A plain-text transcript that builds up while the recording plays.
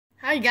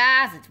Hi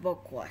guys, it's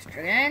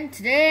BookQuester, and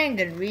today I'm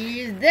going to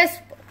read this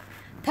book,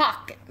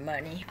 Pocket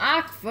Money,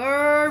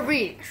 Oxford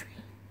Reading Tree.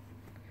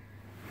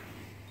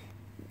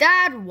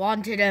 Dad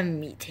wanted a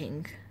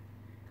meeting.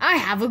 I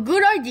have a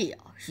good idea,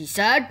 he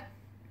said.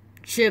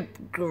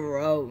 Chip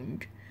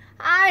groaned.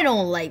 I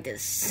don't like the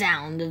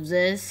sound of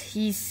this,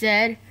 he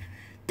said.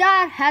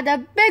 Dad had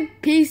a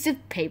big piece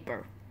of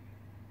paper.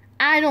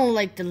 I don't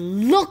like the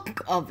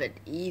look of it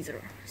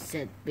either,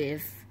 said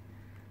Biff.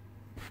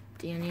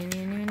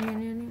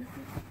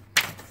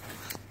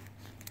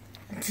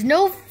 It's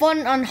no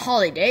fun on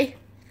holiday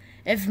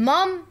if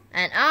Mom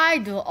and I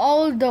do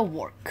all the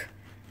work.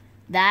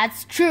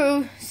 That's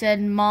true,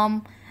 said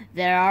Mom.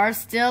 There are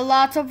still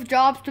lots of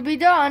jobs to be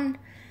done.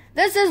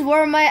 This is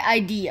where my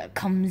idea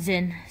comes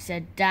in,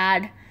 said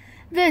Dad.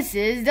 This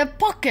is the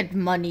pocket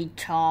money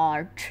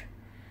chart.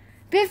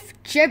 Biff,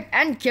 Chip,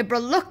 and Kipper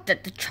looked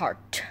at the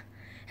chart.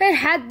 It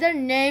had their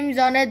names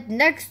on it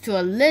next to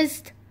a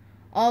list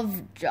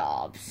of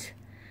jobs.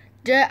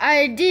 The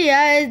idea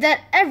is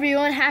that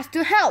everyone has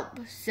to help,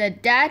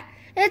 said Dad.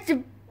 It's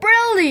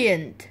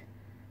brilliant.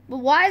 But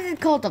why is it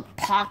called a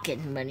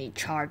pocket money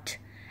chart?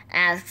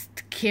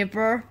 Asked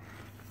Kipper.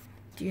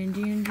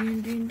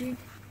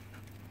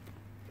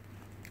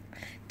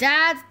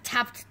 Dad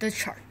tapped the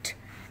chart.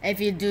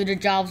 If you do the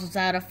jobs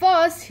without a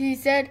fuss, he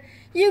said,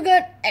 you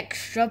get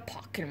extra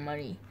pocket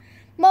money.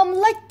 Mom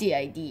liked the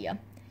idea.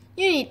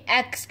 You need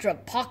extra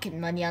pocket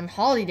money on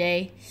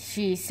holiday,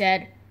 she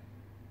said.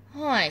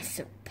 I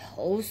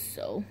suppose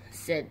so,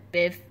 said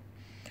Biff.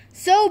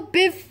 So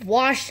Biff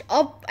washed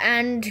up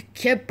and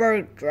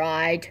Kipper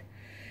dried.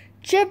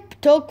 Chip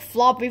took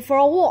Floppy for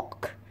a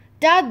walk.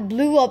 Dad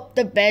blew up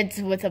the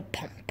beds with a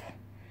pump.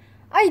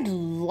 I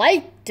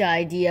like the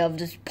idea of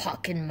this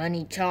pocket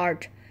money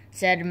chart,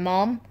 said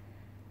Mom.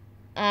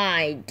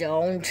 I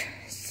don't,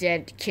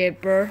 said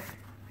Kipper.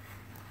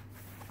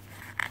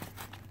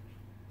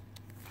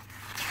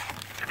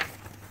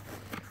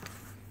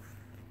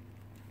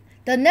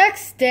 The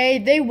next day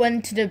they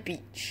went to the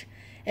beach.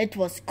 It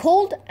was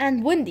cold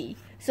and windy,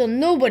 so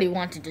nobody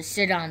wanted to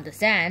sit on the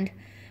sand.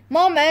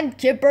 Mom and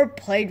Kipper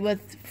played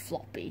with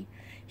Floppy.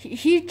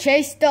 He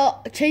chased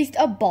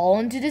a ball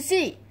into the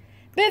sea.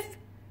 Biff,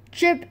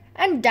 Chip,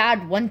 and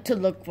Dad went to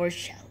look for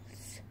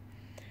shells.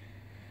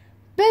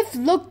 Biff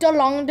looked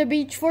along the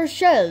beach for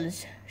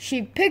shells.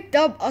 She picked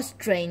up a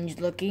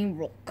strange-looking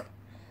rock.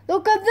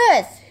 Look at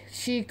this,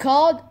 she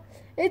called.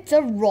 It's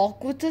a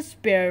rock with a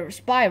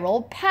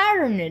spiral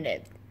pattern in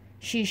it.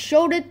 She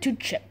showed it to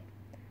Chip.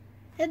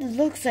 It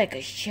looks like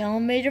a shell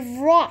made of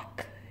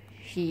rock,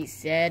 he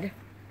said.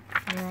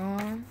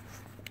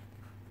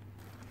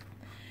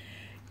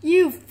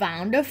 You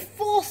found a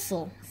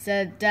fossil,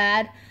 said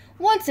Dad.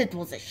 Once it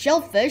was a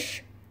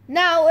shellfish.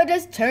 Now it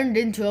has turned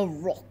into a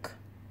rock.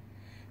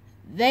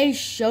 They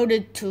showed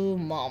it to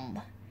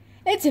Mom.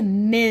 It's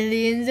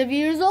millions of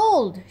years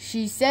old,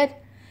 she said.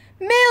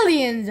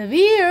 Millions of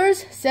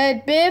years,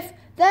 said Biff.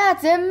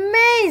 That's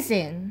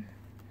amazing.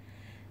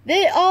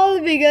 They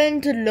all began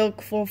to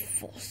look for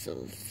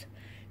fossils.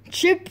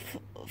 Chip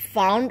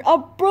found a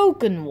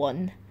broken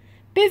one.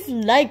 Biff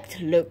liked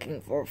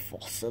looking for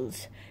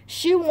fossils.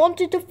 She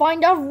wanted to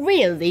find a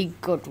really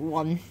good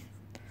one.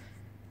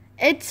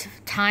 It's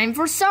time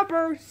for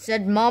supper,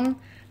 said Mom.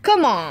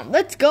 Come on,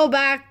 let's go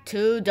back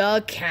to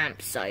the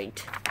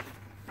campsite.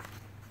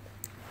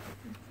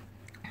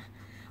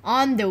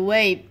 On the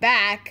way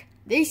back,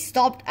 they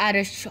stopped at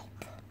a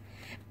shop.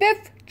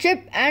 Biff,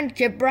 Chip, and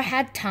Kipper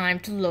had time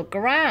to look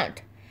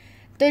around.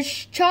 The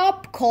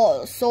shop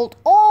sold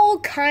all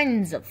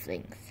kinds of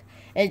things.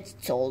 It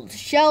sold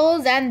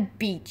shells and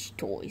beach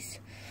toys.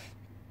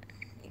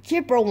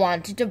 Kipper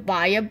wanted to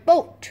buy a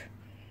boat.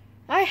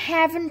 I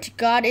haven't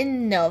got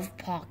enough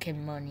pocket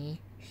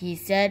money, he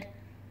said.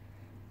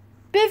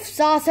 Biff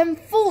saw some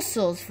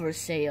fossils for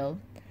sale.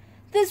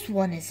 This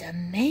one is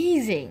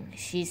amazing,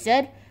 she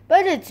said,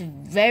 but it's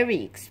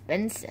very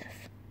expensive.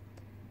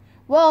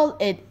 Well,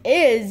 it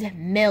is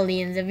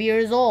millions of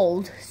years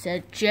old,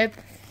 said Chip.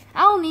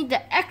 I'll need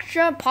the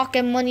extra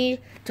pocket money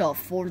to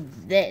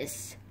afford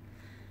this,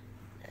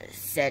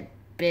 said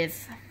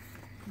Biff.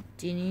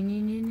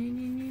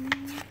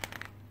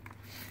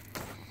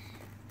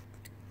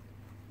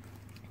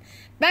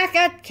 Back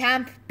at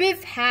camp,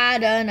 Biff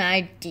had an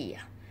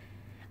idea.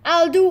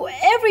 I'll do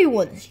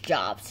everyone's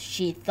jobs,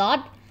 she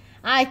thought.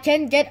 I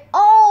can get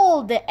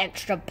all the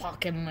extra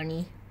pocket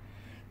money.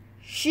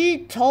 She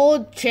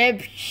told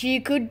Chip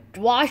she could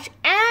wash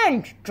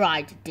and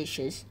dry the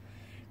dishes.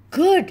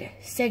 Good,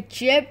 said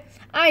Chip.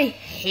 I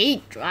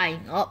hate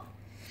drying up.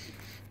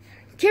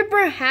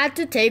 Kipper had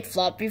to take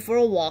Floppy for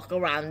a walk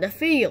around the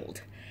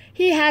field.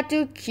 He had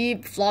to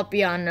keep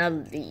Floppy on a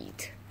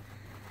lead.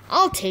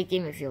 I'll take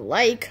him if you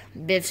like,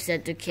 Biff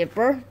said to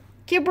Kipper.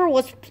 Kipper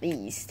was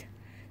pleased.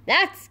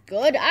 That's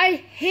good. I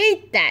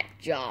hate that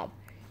job,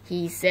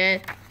 he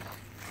said.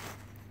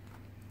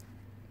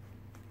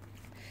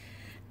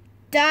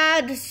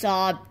 Dad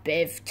saw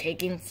Biff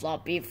taking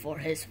Floppy for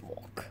his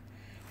walk.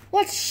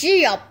 What's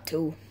she up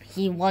to?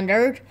 He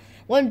wondered.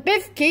 When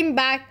Biff came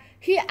back,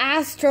 He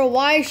asked her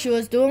why she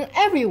was doing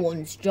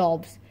everyone's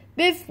jobs.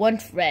 Biff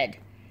went red.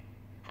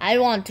 I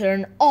want to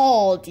earn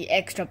all the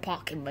extra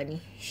pocket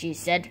money, she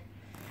said.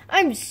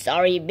 I'm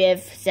sorry,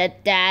 Biff,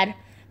 said Dad,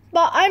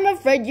 but I'm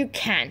afraid you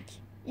can't.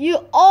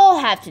 You all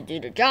have to do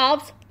the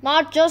jobs,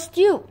 not just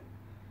you.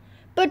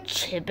 But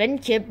Chip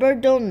and Kipper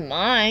don't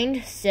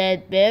mind,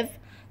 said Biff.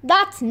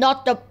 That's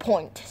not the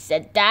point,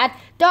 said Dad.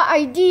 The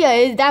idea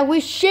is that we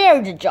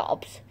share the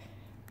jobs.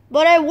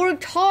 But I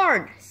worked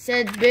hard,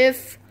 said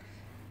Biff.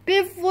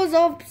 Biff was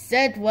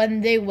upset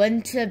when they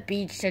went to the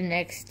beach the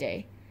next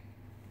day.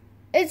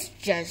 It's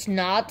just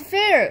not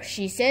fair,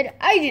 she said.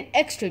 I did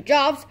extra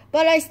jobs,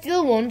 but I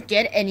still won't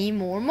get any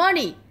more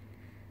money.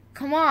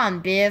 Come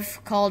on,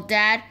 Biff, called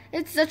Dad.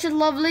 It's such a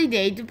lovely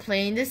day to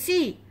play in the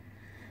sea.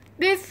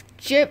 Biff,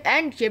 Chip,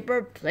 and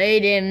Chipper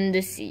played in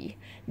the sea.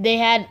 They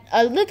had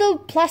a little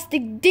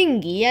plastic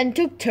dinghy and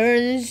took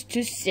turns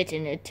to sit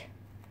in it.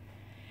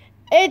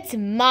 It's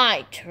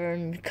my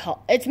turn,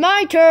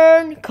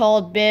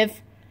 called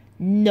Biff.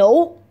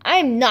 No,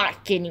 I'm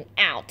not getting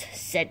out,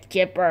 said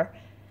Kipper.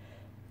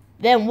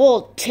 Then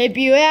we'll tip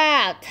you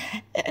out,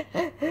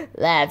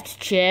 laughed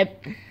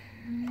Chip.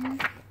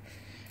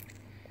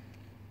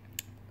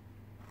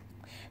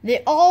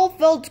 They all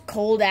felt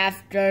cold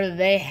after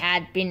they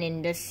had been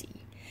in the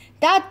sea.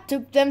 Dad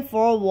took them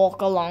for a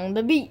walk along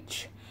the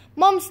beach.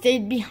 Mom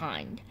stayed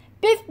behind.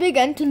 Biff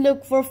began to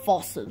look for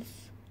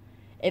fossils.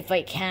 If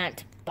I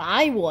can't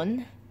buy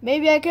one,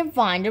 maybe I can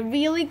find a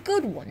really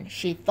good one,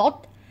 she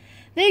thought.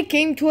 They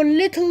came to a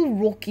little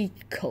rocky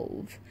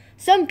cove.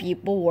 Some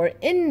people were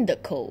in the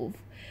cove.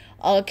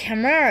 A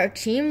camera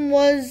team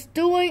was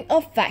doing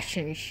a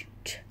fashion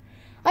shoot.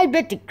 I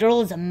bet the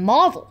girl is a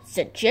model,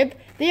 said Chip.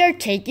 They are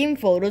taking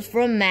photos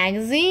for a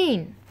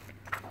magazine.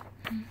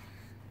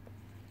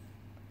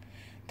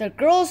 The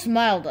girl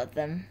smiled at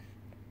them.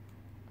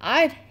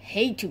 I'd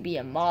hate to be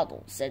a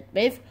model, said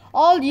Biff.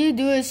 All you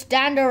do is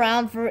stand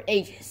around for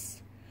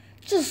ages.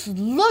 Just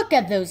look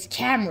at those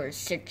cameras,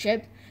 said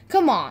Chip.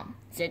 Come on,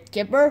 said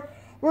Kipper.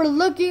 We're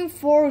looking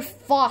for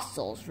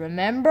fossils,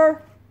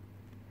 remember?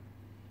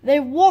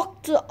 They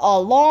walked a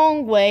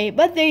long way,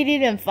 but they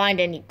didn't find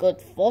any good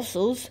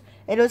fossils.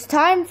 It was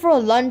time for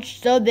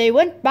lunch, so they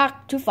went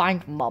back to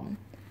find Mom.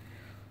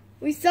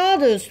 We saw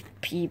those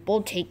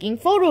people taking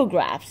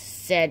photographs,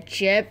 said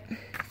Chip.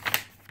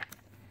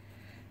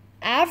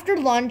 After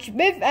lunch,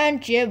 Biff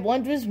and Chip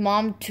went with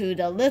Mom to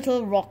the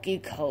little rocky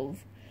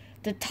cove.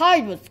 The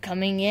tide was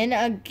coming in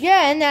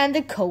again and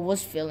the cove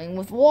was filling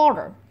with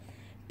water.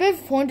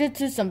 Biff pointed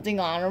to something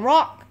on a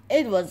rock.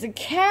 It was a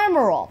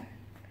camera.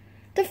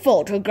 The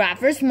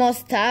photographers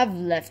must have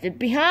left it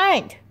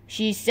behind,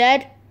 she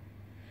said.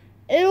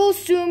 It will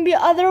soon be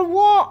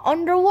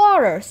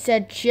underwater,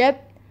 said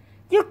Chip.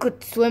 You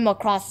could swim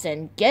across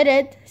and get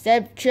it,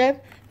 said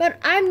Chip. But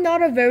I'm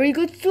not a very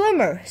good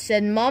swimmer,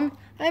 said Mom.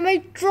 I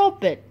might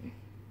drop it.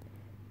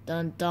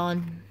 Dun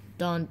dun,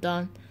 dun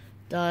dun,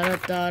 da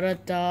da da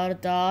da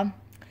da.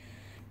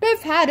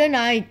 Biff had an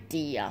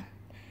idea.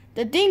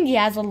 The dinghy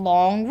has a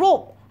long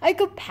rope. I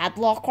could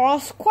paddle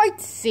across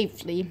quite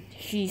safely,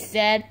 she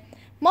said.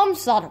 Mom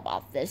thought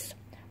about this.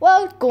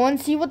 Well, go and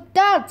see what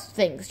Dad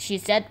thinks, she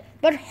said.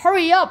 But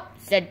hurry up,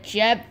 said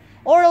Chip,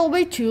 or it'll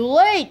be too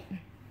late.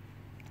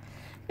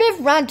 Biff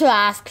ran to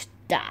ask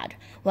Dad.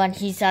 When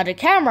he saw the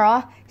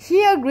camera,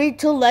 he agreed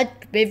to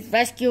let Biff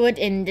rescue it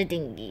in the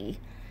dinghy.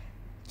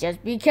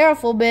 Just be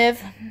careful,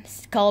 Biff,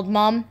 called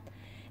Mom.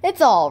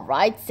 It's all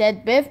right,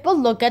 said Biff, but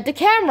look at the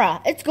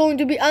camera. It's going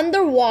to be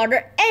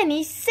underwater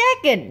any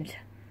second.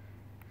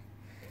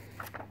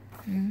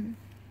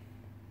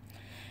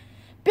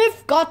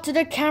 Biff got to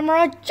the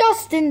camera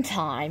just in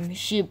time.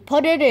 She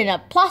put it in a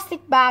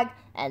plastic bag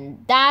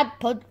and Dad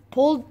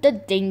pulled the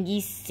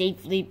dinghy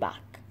safely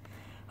back.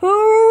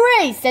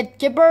 Hooray, said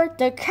Kipper.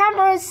 The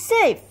camera is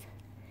safe.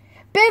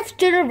 Biff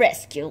to the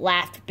rescue,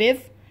 laughed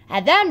Biff.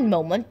 At that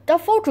moment, the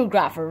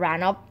photographer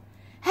ran up.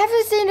 Have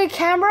you seen the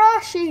camera?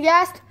 She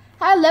asked.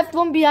 I left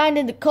one behind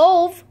in the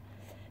cove.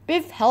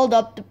 Biff held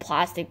up the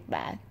plastic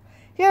bag.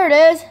 Here it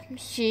is,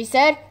 she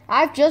said.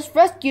 I've just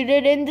rescued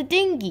it in the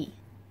dinghy.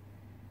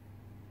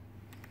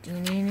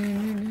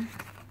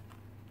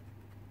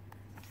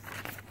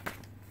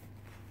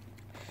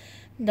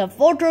 The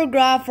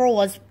photographer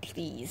was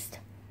pleased.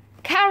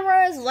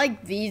 Cameras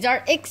like these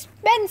are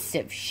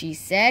expensive, she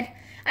said.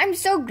 I'm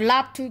so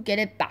glad to get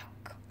it back.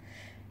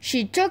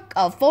 She took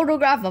a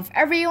photograph of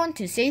everyone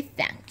to say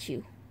thank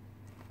you.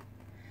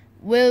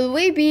 Will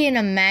we be in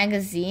a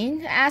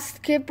magazine?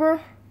 Asked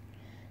Kipper.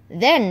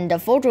 Then the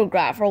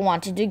photographer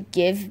wanted to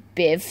give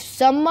Biff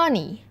some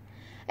money.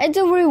 It's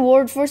a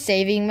reward for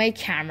saving my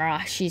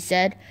camera, she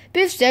said.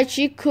 Biff said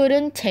she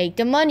couldn't take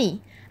the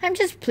money. I'm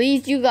just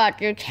pleased you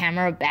got your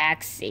camera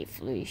back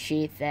safely,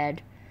 she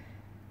said.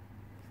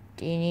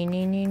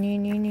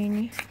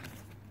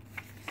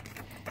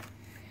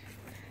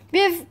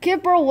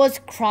 Kipper was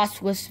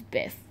cross with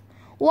Biff.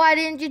 Why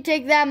didn't you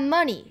take that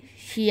money?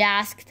 She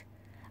asked.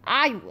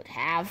 I would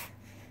have.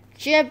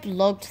 Chip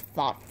looked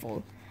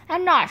thoughtful.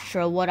 I'm not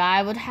sure what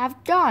I would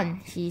have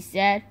done, he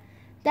said.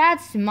 Dad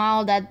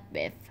smiled at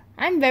Biff.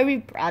 I'm very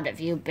proud of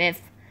you,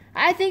 Biff.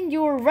 I think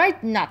you were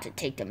right not to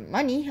take the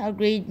money,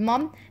 agreed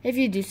Mom. If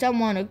you do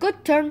someone a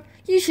good turn,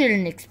 you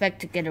shouldn't expect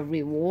to get a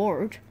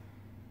reward.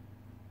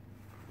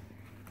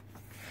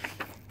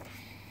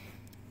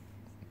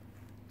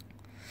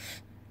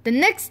 The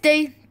next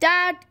day,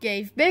 Dad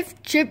gave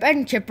Biff, Chip,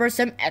 and Chipper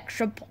some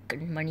extra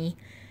pocket money.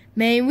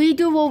 May we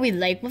do what we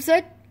like with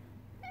it?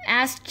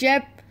 Asked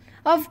Chip.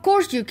 Of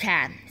course you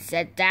can,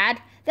 said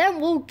Dad. Then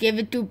we'll give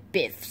it to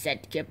Biff,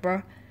 said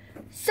Chipper.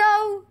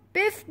 So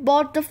Biff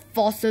bought the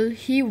fossil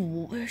she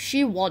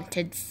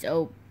wanted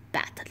so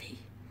badly.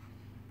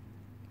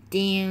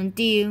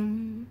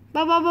 Doom,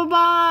 ba ba ba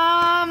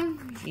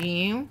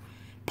ba.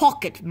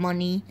 Pocket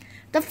money.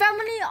 The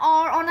family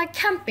are on a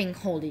camping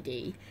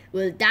holiday.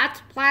 Will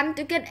Dad plan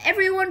to get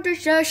everyone to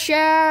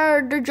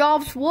share the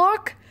job's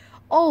work?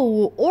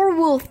 Oh, or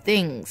will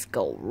things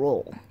go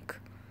wrong?